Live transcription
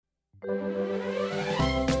Biblically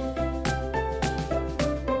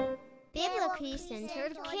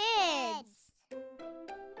Centered Kids.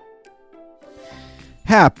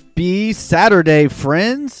 Happy Saturday,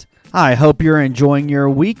 friends. I hope you're enjoying your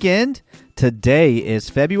weekend. Today is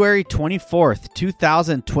February 24th,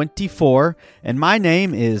 2024, and my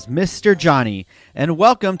name is Mr. Johnny, and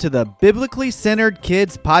welcome to the Biblically Centered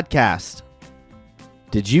Kids podcast.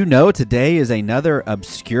 Did you know today is another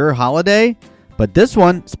obscure holiday? But this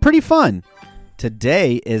one is pretty fun.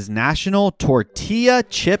 Today is National Tortilla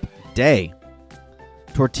Chip Day.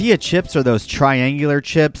 Tortilla chips are those triangular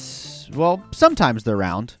chips. Well, sometimes they're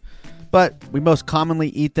round, but we most commonly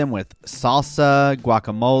eat them with salsa,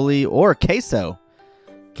 guacamole, or queso.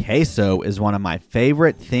 Queso is one of my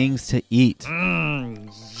favorite things to eat.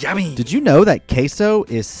 Yummy. Did you know that queso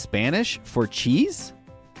is Spanish for cheese?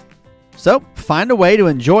 So, find a way to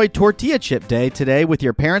enjoy Tortilla Chip Day today with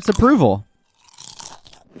your parents' approval.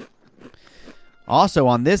 Also,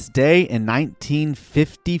 on this day in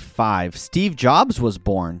 1955, Steve Jobs was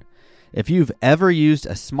born. If you've ever used a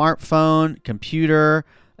smartphone, computer,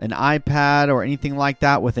 an iPad, or anything like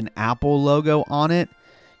that with an Apple logo on it,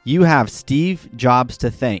 you have Steve Jobs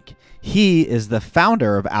to thank. He is the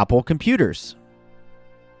founder of Apple Computers.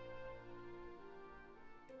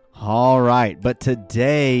 All right, but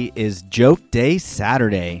today is Joke Day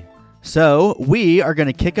Saturday. So we are going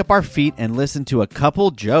to kick up our feet and listen to a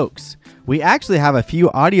couple jokes. We actually have a few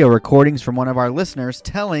audio recordings from one of our listeners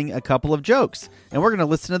telling a couple of jokes, and we're going to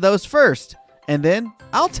listen to those first, and then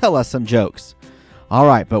I'll tell us some jokes. All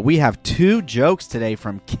right, but we have two jokes today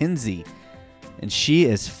from Kinsey, and she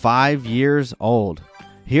is 5 years old.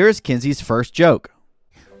 Here's Kinsey's first joke.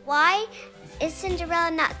 Why is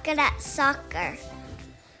Cinderella not good at soccer?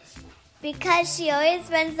 Because she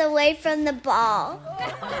always runs away from the ball.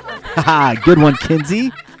 Haha, good one,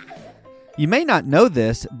 Kinsey. You may not know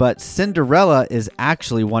this, but Cinderella is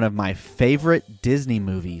actually one of my favorite Disney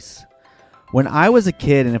movies. When I was a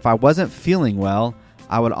kid and if I wasn't feeling well,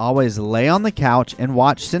 I would always lay on the couch and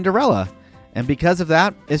watch Cinderella. And because of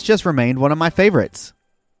that, it's just remained one of my favorites.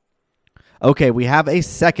 Okay, we have a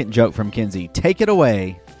second joke from Kinsey. Take it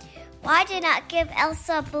away. Why did not give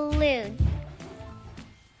Elsa a balloon?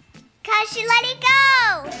 Because she let it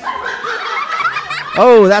go.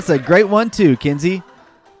 Oh, that's a great one too, Kinsey.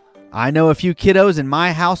 I know a few kiddos in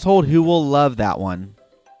my household who will love that one.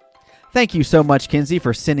 Thank you so much, Kinsey,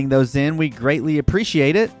 for sending those in. We greatly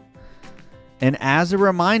appreciate it. And as a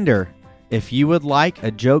reminder, if you would like a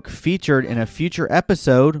joke featured in a future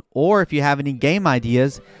episode, or if you have any game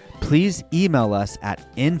ideas, please email us at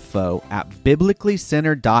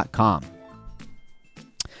info@biblicallycentered.com.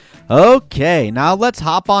 Okay, now let's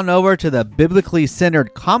hop on over to the Biblically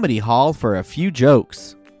Centered Comedy Hall for a few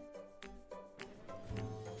jokes.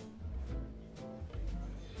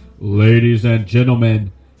 Ladies and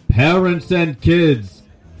gentlemen, parents and kids,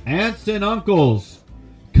 aunts and uncles,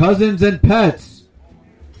 cousins and pets.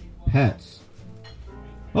 Pets.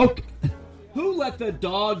 Okay. Who let the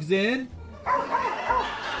dogs in?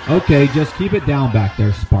 Okay, just keep it down back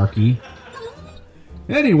there, Sparky.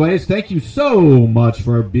 Anyways, thank you so much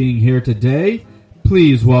for being here today.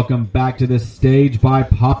 Please welcome back to the stage by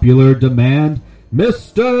popular demand,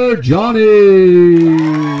 Mr. Johnny.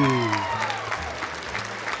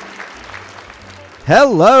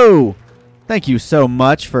 Hello! Thank you so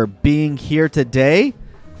much for being here today.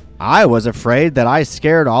 I was afraid that I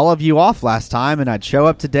scared all of you off last time and I'd show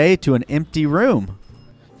up today to an empty room.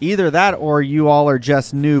 Either that or you all are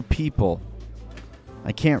just new people.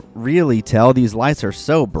 I can't really tell. These lights are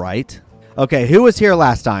so bright. Okay, who was here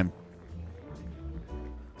last time?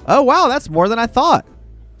 Oh, wow, that's more than I thought.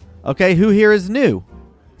 Okay, who here is new?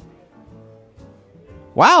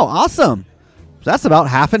 Wow, awesome. That's about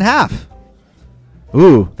half and half.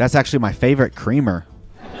 Ooh, that's actually my favorite creamer.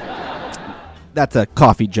 That's a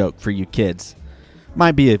coffee joke for you kids.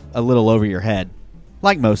 Might be a little over your head.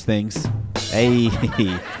 Like most things. Hey.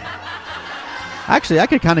 Actually, I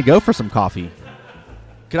could kind of go for some coffee.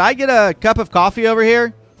 Could I get a cup of coffee over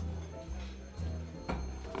here?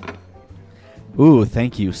 Ooh,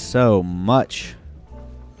 thank you so much.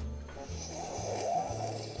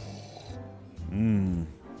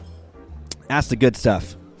 That's the good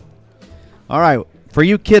stuff. All right, for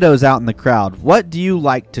you kiddos out in the crowd, what do you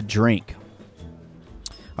like to drink?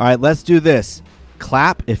 All right, let's do this.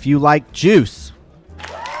 Clap if you like juice.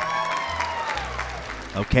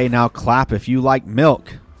 Okay, now clap if you like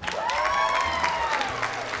milk.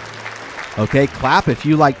 Okay, clap if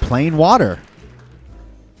you like plain water.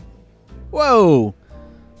 Whoa,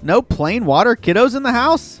 no plain water kiddos in the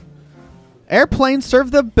house? Airplanes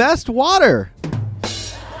serve the best water.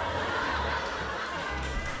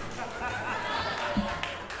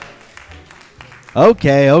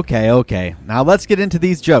 Okay. Now let's get into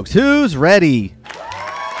these jokes. Who's ready?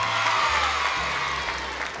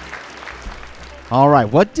 All right,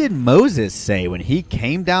 what did Moses say when he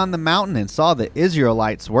came down the mountain and saw the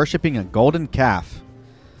Israelites worshiping a golden calf?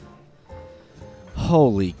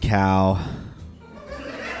 Holy cow.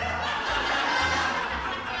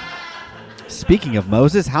 Speaking of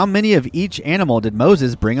Moses, how many of each animal did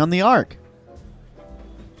Moses bring on the ark?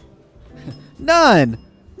 None.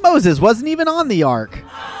 Moses wasn't even on the ark.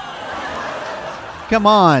 Come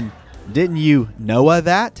on. Didn't you Noah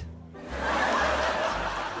that?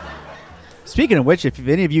 Speaking of which, if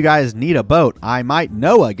any of you guys need a boat, I might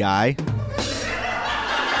know a guy.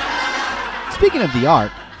 Speaking of the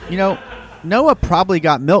ark, Noah probably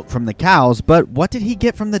got milk from the cows, but what did he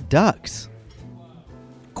get from the ducks?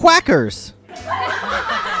 Quackers.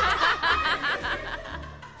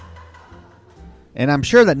 And I'm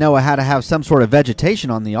sure that Noah had to have some sort of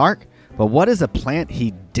vegetation on the ark, but what is a plant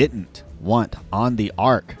he didn't want on the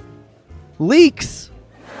ark? Leeks.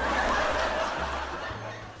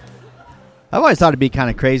 I've always thought it'd be kind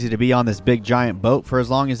of crazy to be on this big giant boat for as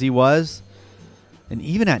long as he was. And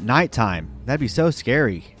even at nighttime, that'd be so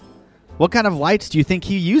scary. What kind of lights do you think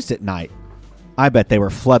he used at night? I bet they were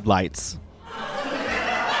floodlights.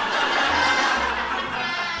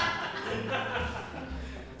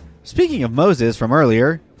 Speaking of Moses from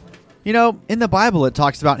earlier, in the Bible it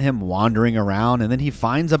talks about him wandering around and then he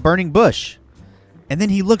finds a burning bush. And then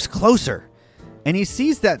he looks closer and he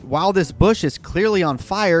sees that while this bush is clearly on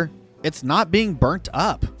fire, it's not being burnt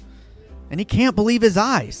up. And he can't believe his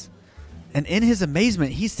eyes. And in his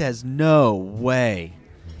amazement, he says, "No way."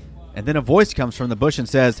 And then a voice comes from the bush and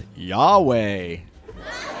says, "Yahweh."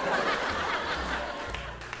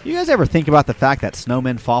 You guys ever think about the fact that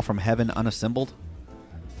snowmen fall from heaven unassembled?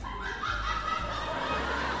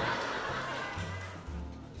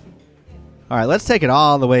 All right, let's take it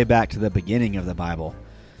all the way back to the beginning of the Bible.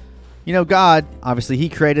 God, obviously, he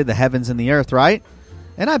created the heavens and the earth, right?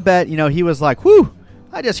 And I bet, he was like, whew,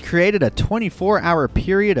 I just created a 24-hour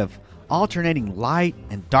period of alternating light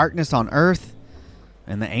and darkness on earth.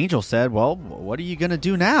 And the angel said, well, what are you going to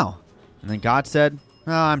do now? And then God said,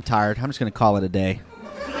 oh, I'm tired. I'm just going to call it a day.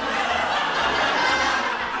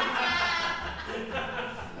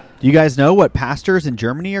 Do you guys know what pastors in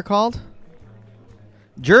Germany are called?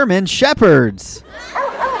 German shepherds.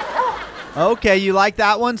 Okay, you like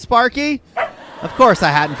that one, Sparky? Of course I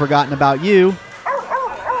hadn't forgotten about you.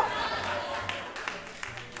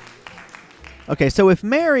 Okay, so if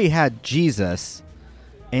Mary had Jesus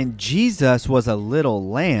and Jesus was a little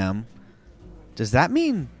lamb, does that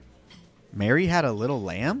mean Mary had a little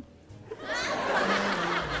lamb?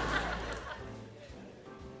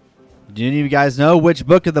 Do any of you guys know which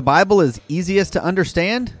book of the Bible is easiest to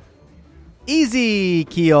understand?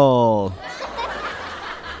 Ezekiel.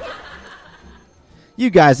 You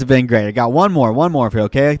guys have been great. I got one more for you,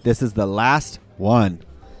 okay? This is the last one.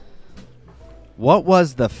 What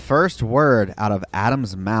was the first word out of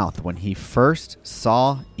Adam's mouth when he first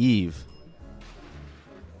saw Eve?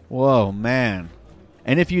 Whoa, man.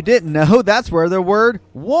 And if you didn't know, that's where the word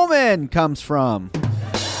woman comes from.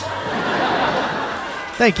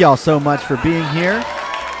 Thank y'all so much for being here.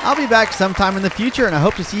 I'll be back sometime in the future, and I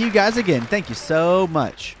hope to see you guys again. Thank you so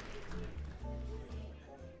much.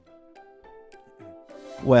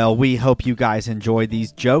 Well, we hope you guys enjoyed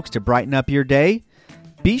these jokes to brighten up your day.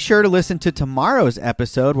 Be sure to listen to tomorrow's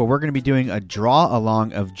episode where we're going to be doing a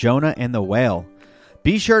draw-along of Jonah and the whale.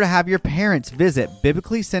 Be sure to have your parents visit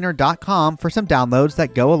biblicallycenter.com for some downloads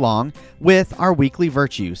that go along with our weekly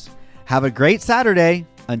virtues. Have a great Saturday.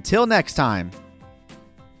 Until next time.